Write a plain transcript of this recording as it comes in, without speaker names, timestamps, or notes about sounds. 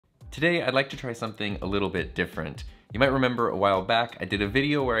Today, I'd like to try something a little bit different. You might remember a while back, I did a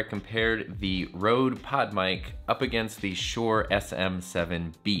video where I compared the Rode PodMic up against the Shure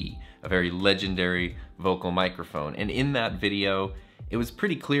SM7B, a very legendary vocal microphone. And in that video, it was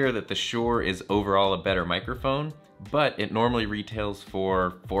pretty clear that the Shure is overall a better microphone, but it normally retails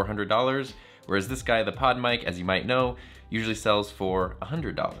for $400, whereas this guy, the PodMic, as you might know, usually sells for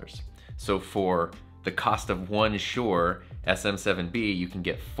 $100. So for the cost of one Shure SM7B, you can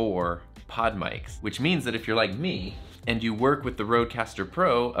get 4 PodMics, which means that if you're like me and you work with the Rodecaster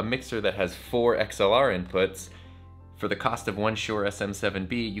Pro, a mixer that has 4 XLR inputs, for the cost of one Shure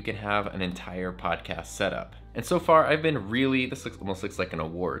SM7B, you can have an entire podcast setup. And so far I've been really, almost looks like an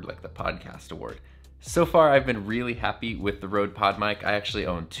award, like the podcast award. So far I've been really happy with the Rode PodMic. I actually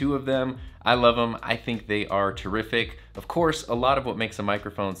own 2 of them. I love them. I think they are terrific. Of course, a lot of what makes a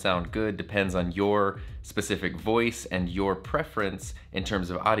microphone sound good depends on your specific voice and your preference in terms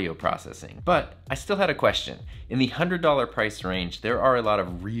of audio processing. But I still had a question. In the $100 price range, there are a lot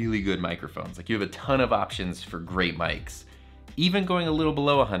of really good microphones. Like, you have a ton of options for great mics. Even going a little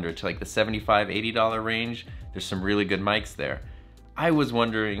below 100 to like the $75, $80 range, there's some really good mics there. I was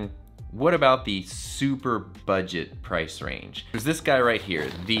wondering, what about the super budget price range? There's this guy right here,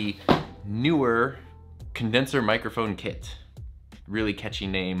 the Neewer condenser microphone kit. Really catchy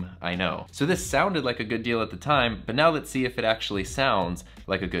name, I know. So this sounded like a good deal at the time, but now let's see if it actually sounds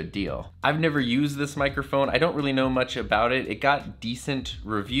like a good deal. I've never used this microphone. I don't really know much about it. It got decent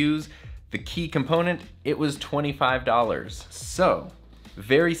reviews. The key component, it was $25. So,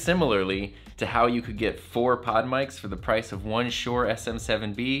 very similarly to how you could get 4 PodMics for the price of one Shure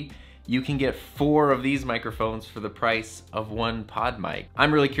SM7B, you can get 4 of these microphones for the price of one PodMic.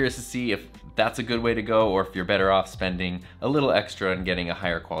 I'm really curious to see if that's a good way to go, or if you're better off spending a little extra and getting a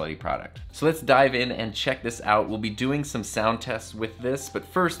higher quality product. So let's dive in and check this out. We'll be doing some sound tests with this, but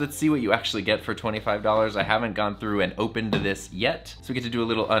first let's see what you actually get for $25. I haven't gone through and opened this yet, so we get to do a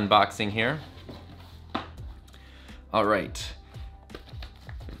little unboxing here. All right,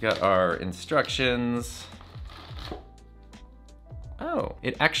 we've got our instructions. Oh,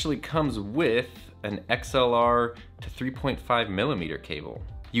 it actually comes with an XLR to 3.5 millimeter cable.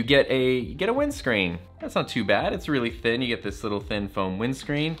 You get a windscreen. That's not too bad. It's really thin. You get this little thin foam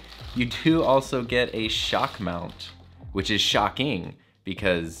windscreen. You do also get a shock mount, which is shocking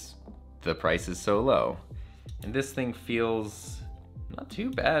because the price is so low. And this thing feels not too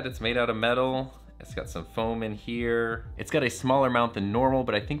bad. It's made out of metal. It's got some foam in here. It's got a smaller mount than normal,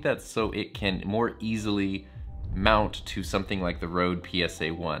 but I think that's so it can more easily mount to something like the Rode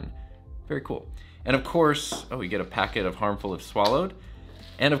PSA-1. Very cool. And of course, oh, you get a packet of Harmful If Swallowed.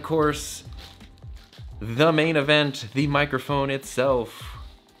 And of course, the main event, the microphone itself.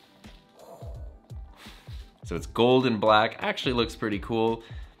 So it's gold and black, actually looks pretty cool.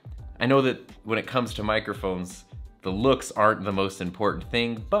 I know that when it comes to microphones, the looks aren't the most important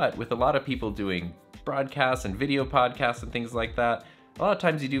thing, but with a lot of people doing broadcasts and video podcasts and things like that, a lot of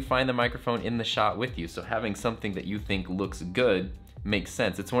times you do find the microphone in the shot with you, so having something that you think looks good makes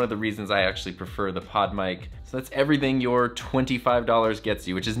sense. It's one of the reasons I actually prefer the PodMic. So that's everything your $25 gets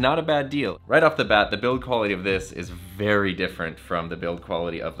you, which is not a bad deal. Right off the bat, the build quality of this is very different from the build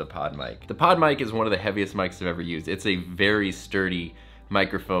quality of the PodMic. The PodMic is one of the heaviest mics I've ever used. It's a very sturdy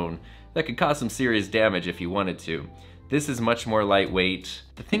microphone that could cause some serious damage if you wanted to. This is much more lightweight.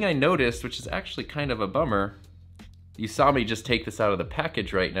 The thing I noticed, which is actually kind of a bummer, you saw me just take this out of the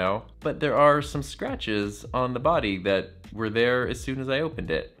package right now, but there are some scratches on the body that were there as soon as I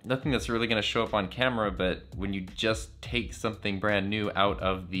opened it. Nothing that's really gonna show up on camera, but when you just take something brand new out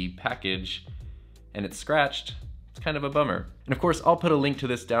of the package and it's scratched, it's kind of a bummer. And of course, I'll put a link to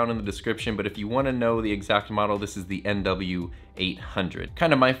this down in the description, but if you wanna know the exact model, this is the NW-800.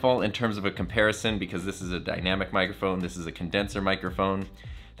 Kind of my fault in terms of a comparison because this is a dynamic microphone, this is a condenser microphone.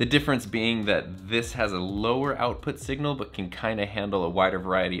 The difference being that this has a lower output signal but can kind of handle a wider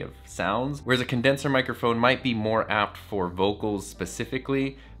variety of sounds, whereas a condenser microphone might be more apt for vocals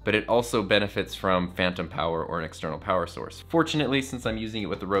specifically, but it also benefits from phantom power or an external power source. Fortunately, since I'm using it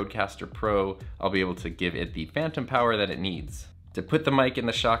with the Rodecaster Pro, I'll be able to give it the phantom power that it needs. To put the mic in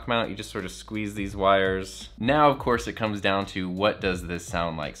the shock mount, you just sort of squeeze these wires. Now, of course, it comes down to what does this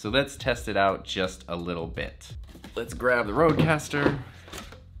sound like? So let's test it out just a little bit. Let's grab the Rodecaster.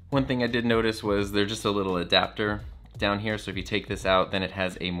 One thing I did notice was there's just a little adapter down here, so if you take this out, then it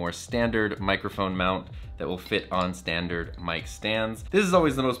has a more standard microphone mount that will fit on standard mic stands. This is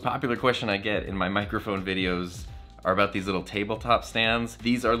always the most popular question I get in my microphone videos are about these little tabletop stands.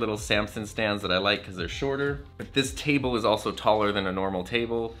 These are little Samson stands that I like because they're shorter, but this table is also taller than a normal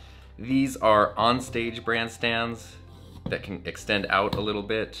table. These are on-stage brand stands that can extend out a little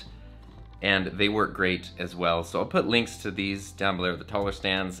bit. and they work great as well. So I'll put links to these down below, the taller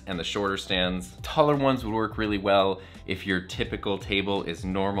stands and the shorter stands. Taller ones would work really well if your typical table is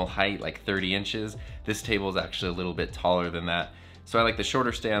normal height, like 30 inches. This table is actually a little bit taller than that. So I like the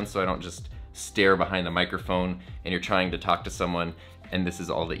shorter stands so I don't just stare behind the microphone and you're trying to talk to someone and this is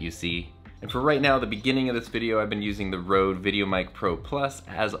all that you see. And for right now, the beginning of this video, I've been using the Rode VideoMic Pro Plus,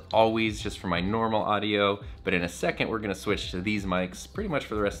 as always, just for my normal audio. But in a second, we're gonna switch to these mics pretty much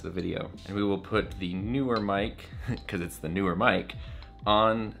for the rest of the video. And we will put the Neewer mic, because it's the Neewer mic,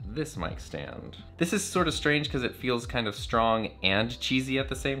 on this mic stand. This is sort of strange because it feels kind of strong and cheesy at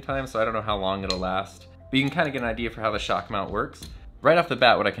the same time, so I don't know how long it'll last. But you can kind of get an idea for how the shock mount works. Right off the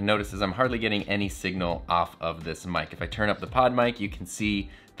bat, what I can notice is I'm hardly getting any signal off of this mic. If I turn up the PodMic, you can see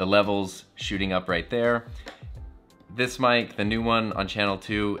the levels shooting up right there. This mic, the new one on channel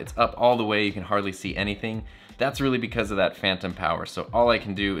 2, it's up all the way, you can hardly see anything. That's really because of that phantom power. So all I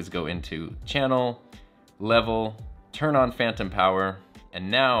can do is go into channel, level, turn on phantom power,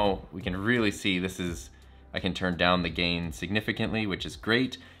 and now we can really see I can turn down the gain significantly, which is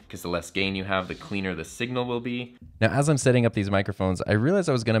great, because the less gain you have, the cleaner the signal will be. Now, as I'm setting up these microphones, I realized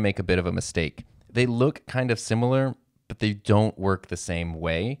I was gonna make a bit of a mistake. They look kind of similar, but they don't work the same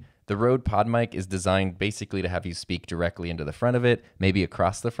way. The Rode PodMic is designed basically to have you speak directly into the front of it, maybe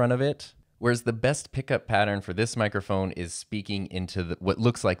across the front of it, whereas the best pickup pattern for this microphone is speaking into what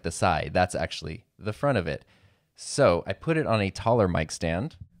looks like the side. That's actually the front of it. So I put it on a taller mic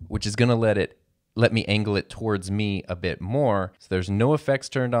stand, which is gonna let me angle it towards me a bit more. So there's no effects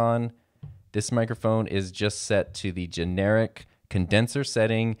turned on. This microphone is just set to the generic condenser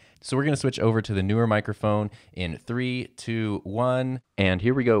setting. So we're gonna switch over to the Neewer microphone in 3, 2, 1. And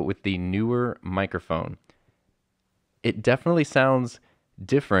here we go with the Neewer microphone. It definitely sounds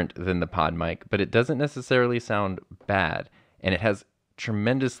different than the PodMic, but it doesn't necessarily sound bad. And it has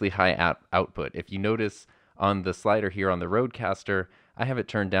tremendously high output. If you notice on the slider here on the Rodecaster, I have it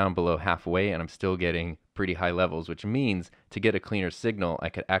turned down below halfway and I'm still getting pretty high levels, which means to get a cleaner signal, I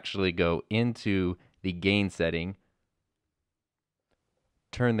could actually go into the gain setting,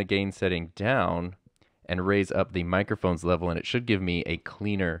 turn the gain setting down, and raise up the microphone's level, and it should give me a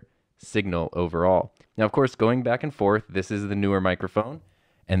cleaner signal overall. Now, of course, going back and forth, this is the Neewer microphone,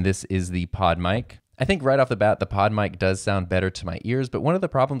 and this is the PodMic. I think right off the bat, the PodMic does sound better to my ears, but one of the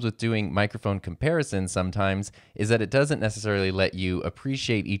problems with doing microphone comparisons sometimes is that it doesn't necessarily let you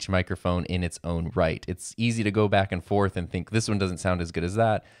appreciate each microphone in its own right. It's easy to go back and forth and think this one doesn't sound as good as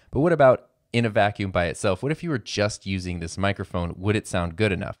that, but what about in a vacuum by itself? What if you were just using this microphone? Would it sound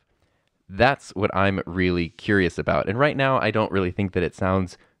good enough? That's what I'm really curious about. And right now, I don't really think that it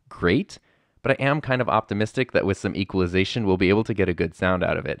sounds great, but I am kind of optimistic that with some equalization, we'll be able to get a good sound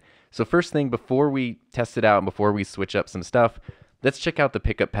out of it. So first thing, before we test it out and before we switch up some stuff, let's check out the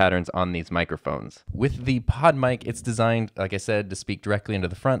pickup patterns on these microphones. With the PodMic, it's designed, like I said, to speak directly into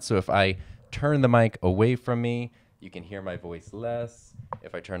the front. So if I turn the mic away from me, you can hear my voice less.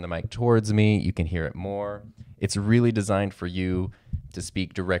 If I turn the mic towards me, you can hear it more. It's really designed for you to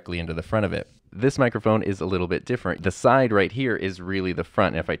speak directly into the front of it. This microphone is a little bit different. The side right here is really the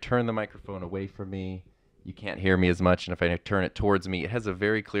front. And if I turn the microphone away from me, you can't hear me as much. And if I turn it towards me, it has a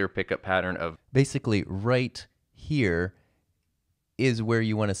very clear pickup pattern of basically right here is where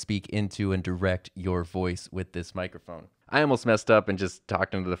you want to speak into and direct your voice with this microphone. I almost messed up and just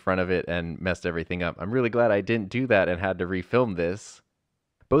talked into the front of it and messed everything up. I'm really glad I didn't do that and had to refilm this.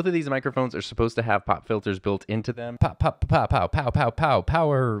 Both of these microphones are supposed to have pop filters built into them. Pop, pop, pow, pow, pow, pow, pow,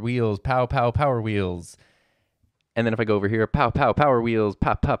 power wheels, pow, pow, power wheels. And then if I go over here, pow, pow, power wheels,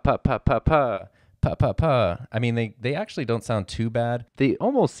 pop, pop, pop, pop, pop, pop. Pa, pa, pa. I mean, they actually don't sound too bad. They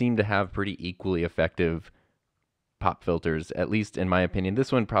almost seem to have pretty equally effective pop filters, at least in my opinion.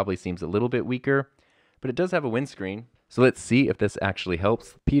 This one probably seems a little bit weaker, but it does have a windscreen. So let's see if this actually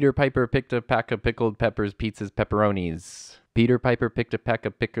helps. Peter Piper picked a pack of pickled peppers, pizzas, pepperonis. Peter Piper picked a pack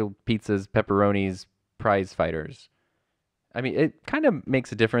of pickled pizzas, pepperonis, prize fighters. I mean, it kind of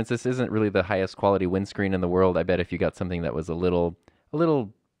makes a difference. This isn't really the highest quality windscreen in the world. I bet if you got something that was a little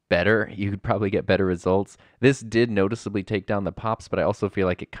better, you could probably get better results. This did noticeably take down the pops, but I also feel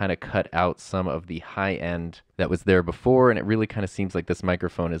like it kind of cut out some of the high end that was there before, and it really kind of seems like this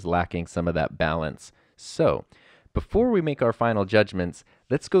microphone is lacking some of that balance. So before we make our final judgments,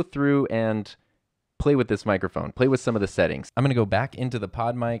 let's go through and play with this microphone, play with some of the settings. I'm going to go back into the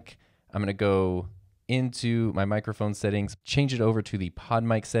PodMic. I'm going to go into my microphone settings, change it over to the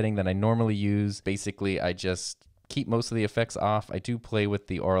PodMic setting that I normally use. Basically, I just keep most of the effects off. I do play with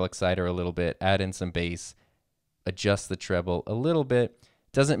the aural exciter a little bit, add in some bass, adjust the treble a little bit.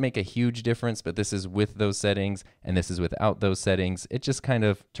 Doesn't make a huge difference, but this is with those settings and this is without those settings. It just kind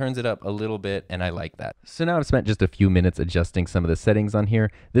of turns it up a little bit, and I like that. So now I've spent just a few minutes adjusting some of the settings on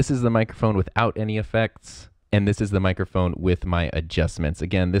here. This is the microphone without any effects, and this is the microphone with my adjustments.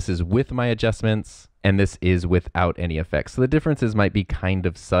 Again, this is with my adjustments, and this is without any effects. So the differences might be kind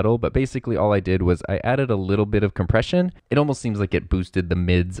of subtle, but basically all I did was I added a little bit of compression. It almost seems like it boosted the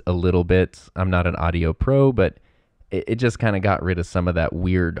mids a little bit. I'm not an audio pro, but it just kind of got rid of some of that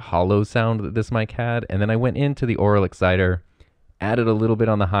weird hollow sound that this mic had. And then I went into the oral exciter, added a little bit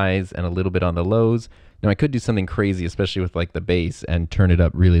on the highs and a little bit on the lows. Now I could do something crazy, especially with like the bass, and turn it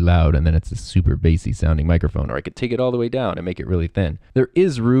up really loud, and then it's a super bassy sounding microphone. Or I could take it all the way down and make it really thin. There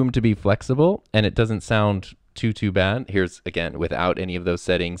is room to be flexible, and it doesn't sound too bad. Here's, again, without any of those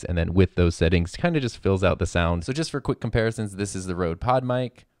settings, and then with those settings, kind of just fills out the sound. So just for quick comparisons, this is the Rode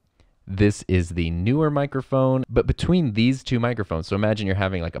PodMic. This is the Neewer microphone, but between these two microphones, so imagine you're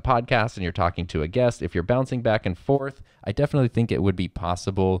having like a podcast and you're talking to a guest. If you're bouncing back and forth, I definitely think it would be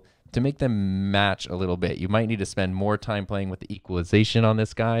possible to make them match a little bit. You might need to spend more time playing with the equalization on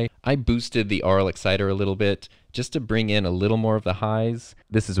this guy. I boosted the oral exciter a little bit just to bring in a little more of the highs.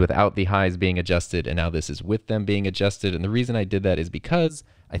 This is without the highs being adjusted, and now this is with them being adjusted. And the reason I did that is because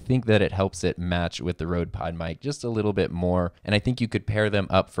I think that it helps it match with the Rode PodMic just a little bit more. And I think you could pair them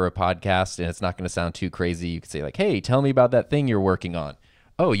up for a podcast, and it's not going to sound too crazy. You could say like, hey, tell me about that thing you're working on.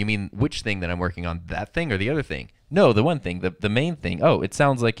 Oh, you mean which thing that I'm working on? That thing or the other thing? No, the one thing, the main thing. Oh, it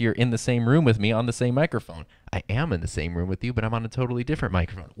sounds like you're in the same room with me on the same microphone. I am in the same room with you, but I'm on a totally different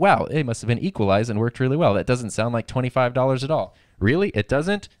microphone. Wow, it must have been equalized and worked really well. That doesn't sound like $25 at all. Really? It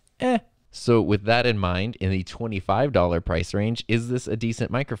doesn't? So with that in mind, in the $25 price range, is this a decent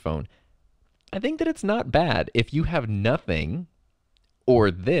microphone? I think that it's not bad. If you have nothing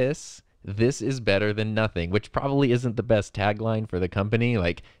or this is better than nothing, which probably isn't the best tagline for the company,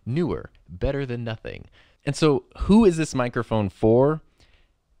 like newer, better than nothing. And so who is this microphone for?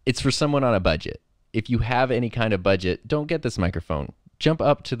 It's for someone on a budget. If you have any kind of budget, don't get this microphone. Jump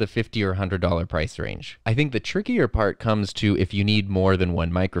up to the $50 or $100 price range. I think the trickier part comes to if you need more than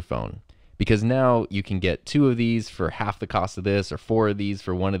one microphone, because now you can get 2 of these for half the cost of this, or 4 of these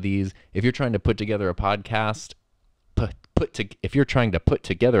for 1 of these. If you're trying to put together a podcast, if you're trying to put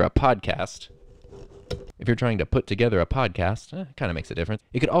together a podcast, it kind of makes a difference.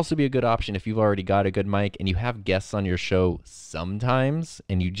 It could also be a good option if you've already got a good mic and you have guests on your show sometimes,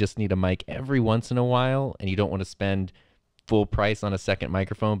 and you just need a mic every once in a while, and you don't want to spend full price on a second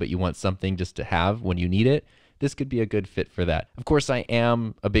microphone, but you want something just to have when you need it. This could be a good fit for that. Of course, I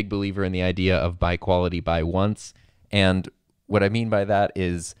am a big believer in the idea of buy quality, buy once. And what I mean by that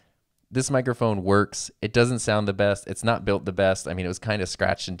is this microphone works. It doesn't sound the best. It's not built the best. I mean, it was kind of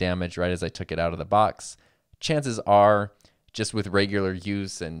scratched and damaged right as I took it out of the box. Chances are, just with regular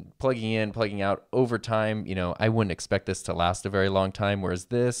use and plugging in, plugging out over time, you know, I wouldn't expect this to last a very long time. Whereas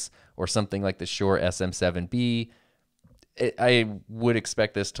this, or something like the Shure SM7B, I would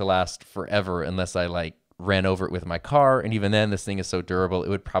expect this to last forever unless I like ran over it with my car, and even then this thing is so durable it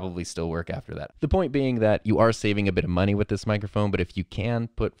would probably still work after that. The point being that you are saving a bit of money with this microphone, but if you can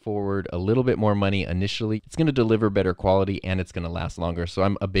put forward a little bit more money initially, it's going to deliver better quality and it's going to last longer. So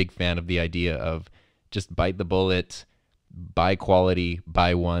I'm a big fan of the idea of just bite the bullet, buy quality,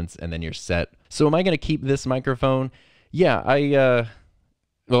 buy once, and then you're set. So am I going to keep this microphone? Yeah,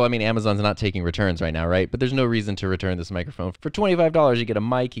 well, I mean, Amazon's not taking returns right now, right? But there's no reason to return this microphone. For $25, you get a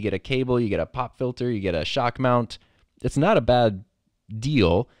mic, you get a cable, you get a pop filter, you get a shock mount. It's not a bad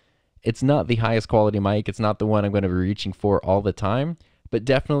deal. It's not the highest quality mic. It's not the one I'm going to be reaching for all the time. But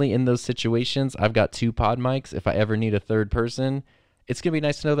definitely in those situations, I've got 2 pod mics. If I ever need a third person, it's going to be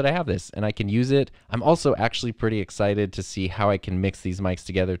nice to know that I have this and I can use it. I'm also actually pretty excited to see how I can mix these mics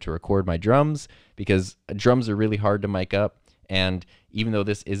together to record my drums, because drums are really hard to mic up. And even though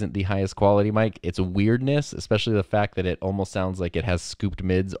this isn't the highest quality mic, its weirdness, especially the fact that it almost sounds like it has scooped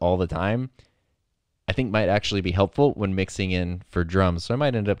mids all the time, I think might actually be helpful when mixing in for drums. So I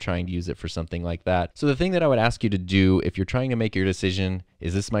might end up trying to use it for something like that. So the thing that I would ask you to do if you're trying to make your decision,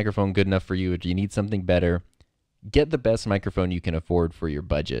 is this microphone good enough for you, or do you need something better? Get the best microphone you can afford for your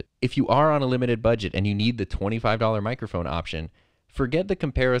budget. If you are on a limited budget and you need the $25 microphone option, forget the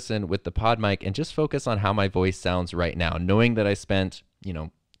comparison with the PodMic and just focus on how my voice sounds right now, knowing that I spent,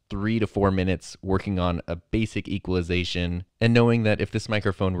 3 to 4 minutes working on a basic equalization, and knowing that if this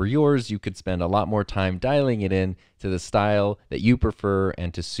microphone were yours, you could spend a lot more time dialing it in to the style that you prefer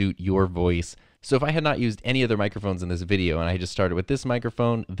and to suit your voice. So if I had not used any other microphones in this video and I just started with this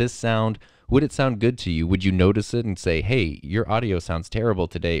microphone, this sound, would it sound good to you? Would you notice it and say, hey, your audio sounds terrible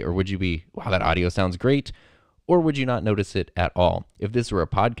today? Or would you be, wow, that audio sounds great? or would you not notice it at all? If this were a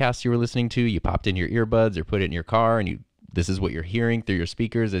podcast you were listening to, you popped in your earbuds or put it in your car and this is what you're hearing through your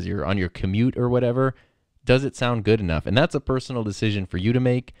speakers as you're on your commute or whatever, does it sound good enough? And that's a personal decision for you to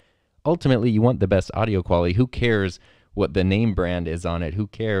make. Ultimately, you want the best audio quality. Who cares what the name brand is on it? Who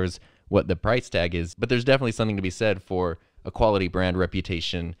cares what the price tag is? But there's definitely something to be said for a quality brand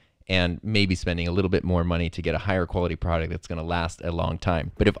reputation and maybe spending a little bit more money to get a higher quality product that's going to last a long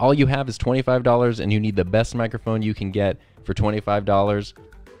time. But if all you have is $25 and you need the best microphone you can get for $25,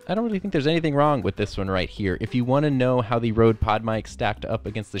 I don't really think there's anything wrong with this one right here. If you want to know how the Rode PodMic stacked up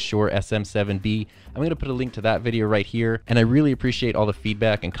against the Shure SM7B, I'm going to put a link to that video right here. And I really appreciate all the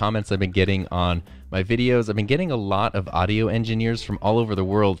feedback and comments I've been getting on my videos. I've been getting a lot of audio engineers from all over the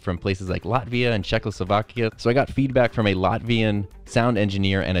world, from places like Latvia and Czechoslovakia. So I got feedback from a Latvian sound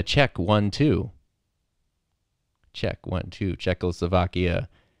engineer and a Czech one too. Czech one too, Czechoslovakia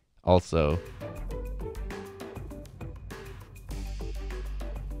also.